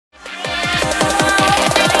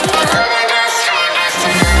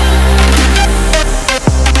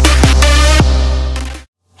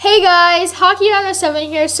guys, Hockey907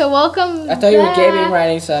 here. So welcome I thought you were Gaming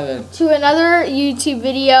Riding 7 to another YouTube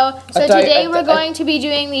video. So today we're going to be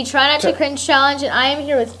doing the Try Not to Cringe challenge, and I am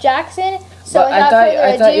here with Jackson. So without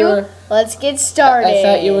further ado, let's get started. I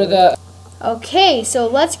thought you were the... Okay, so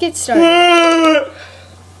let's get started.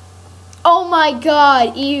 Oh my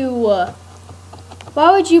god, ew.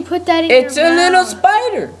 Why would you put that in your mouth? It's a little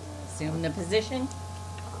spider. Assume the position.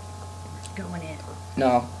 Going in.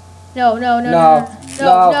 No. No.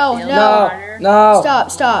 Stop.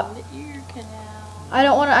 I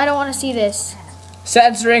don't want to see this.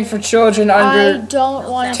 Censoring for children under 10. I don't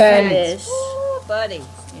want to see this. Ooh, buddy.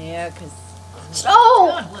 Yeah, because...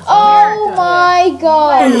 Oh my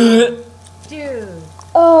god. Dude.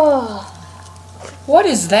 Oh. What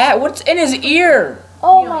is that? What's in his ear?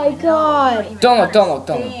 Oh my god. Don't look.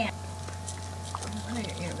 It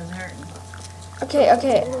was hurting.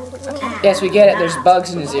 Okay. Yes, we get it. There's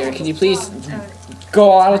bugs in his ear. Can you please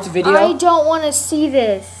go on with the video? I don't want to see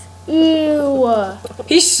this. Ew.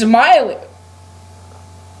 He's smiling.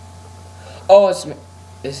 Oh, is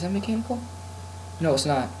that mechanical? No, it's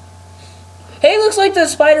not. Hey, it looks like the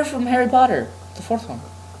spider from Harry Potter, the fourth one.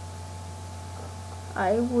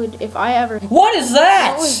 I would, if I ever... What is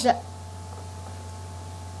that? What was that?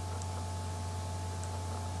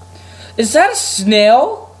 Is that a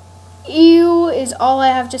snail? Ew is all I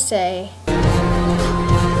have to say.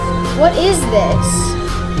 What is this?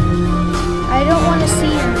 I don't want to see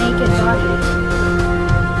your naked body.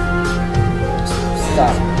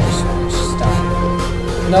 Stop. Just stop.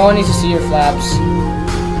 No one needs to see your flaps.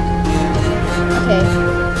 Okay.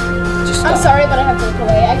 Just stop. I'm sorry, but I have to look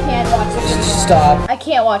away. I can't watch this anymore. Just stop. I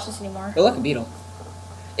can't watch this anymore. Oh, look, a beetle.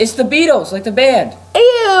 It's the Beatles, like the band.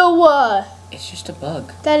 Ew! It's just a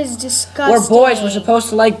bug. That is disgusting. We're boys. We're supposed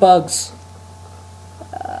to like bugs.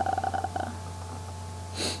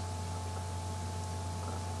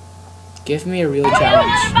 Give me a real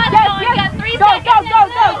challenge. Go!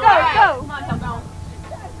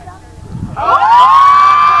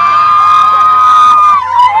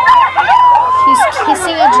 He's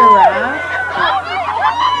kissing a giraffe.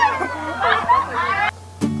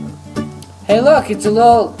 Hey, look, it's a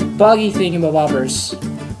little buggy thingamabobbers.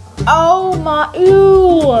 Oh my,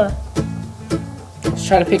 ew. Let's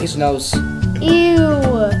try to pick his nose. Ew,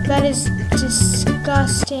 that is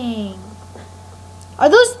disgusting. Are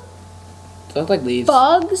those They look like leaves.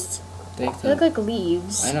 bugs? They They look like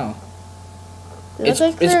leaves. I know. They look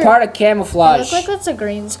like It's they're- part of They camouflage. look like it's a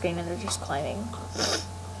green screen and they're just climbing.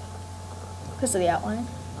 Because of the outline.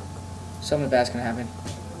 Something bad's gonna happen.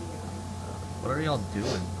 What are y'all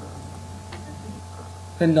doing?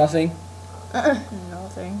 Nothing.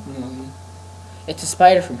 Nothing. It's a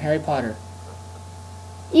spider from Harry Potter.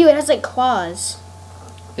 Ew, it has like claws.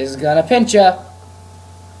 It's gonna pinch ya.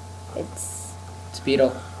 It's... It's a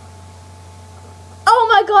beetle. Oh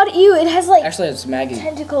my god, ew, it has like Actually, it's a maggot.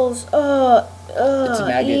 tentacles. It's a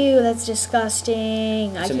maggot. Ew, that's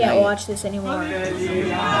disgusting. I It's a can't maggot. watch this anymore.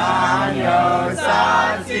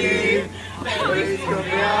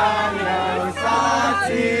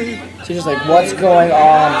 She's just like, what's going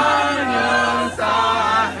on?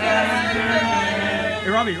 Hey,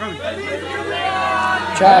 Robbie.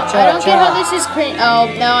 Cha. I don't get how this is cringe.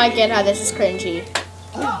 Oh, now I get how this is cringy.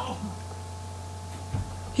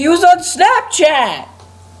 He was on Snapchat.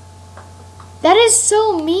 That is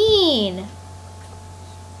so mean.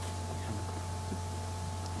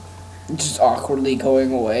 Just awkwardly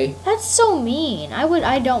going away. That's so mean.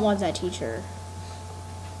 I don't want that teacher.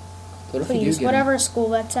 What if you do Please, get him? whatever school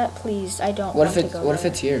that's at, please. I don't What want if to it's go What if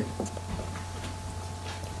there. it's here?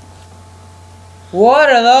 What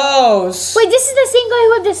are those? Wait, this is the same guy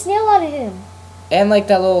who had the snail on him. And like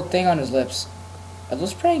that little thing on his lips. Are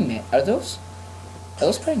those praying mantis? Are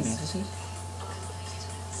those praying mantises?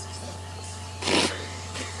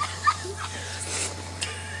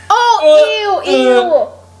 Oh, ew.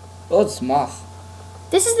 Oh, it's a moth.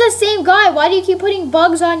 This is the same guy. Why do you keep putting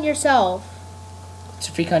bugs on yourself? It's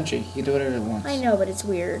a free country. You can do whatever it wants. I know, but it's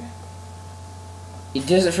weird. He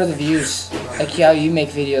does it for the views. Like how you make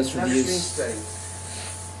videos for views.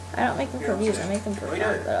 I don't make them for views. I make them for fun,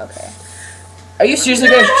 but okay. Are you seriously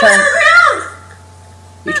going to try?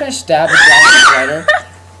 You trying to stab a giant spider?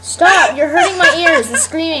 Stop! You're hurting my ears. The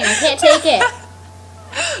screaming. I can't take it.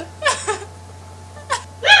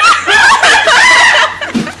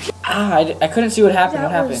 I couldn't see what happened.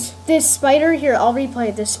 What happened? This spider here. I'll replay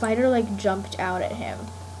it. This spider like jumped out at him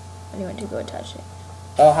when he went to go and touch it.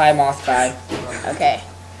 Oh, hi, moth guy. Okay.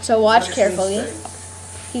 So watch carefully.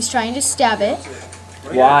 He's trying to stab it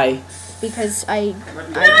Why? because I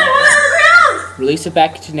Release it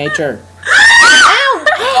back to nature. Ow!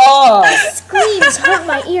 Oh! Scream This hurt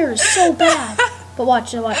my ears so bad. But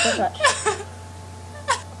watch. I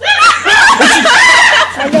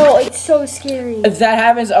know, it's so scary. If that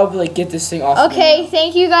happens, I'll be like, get this thing off. Okay,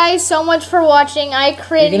 thank you guys so much for watching. I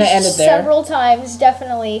cringed several times,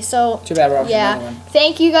 definitely. So too bad, Rob. Yeah.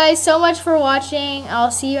 Thank you guys so much for watching.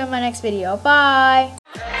 I'll see you in my next video. Bye.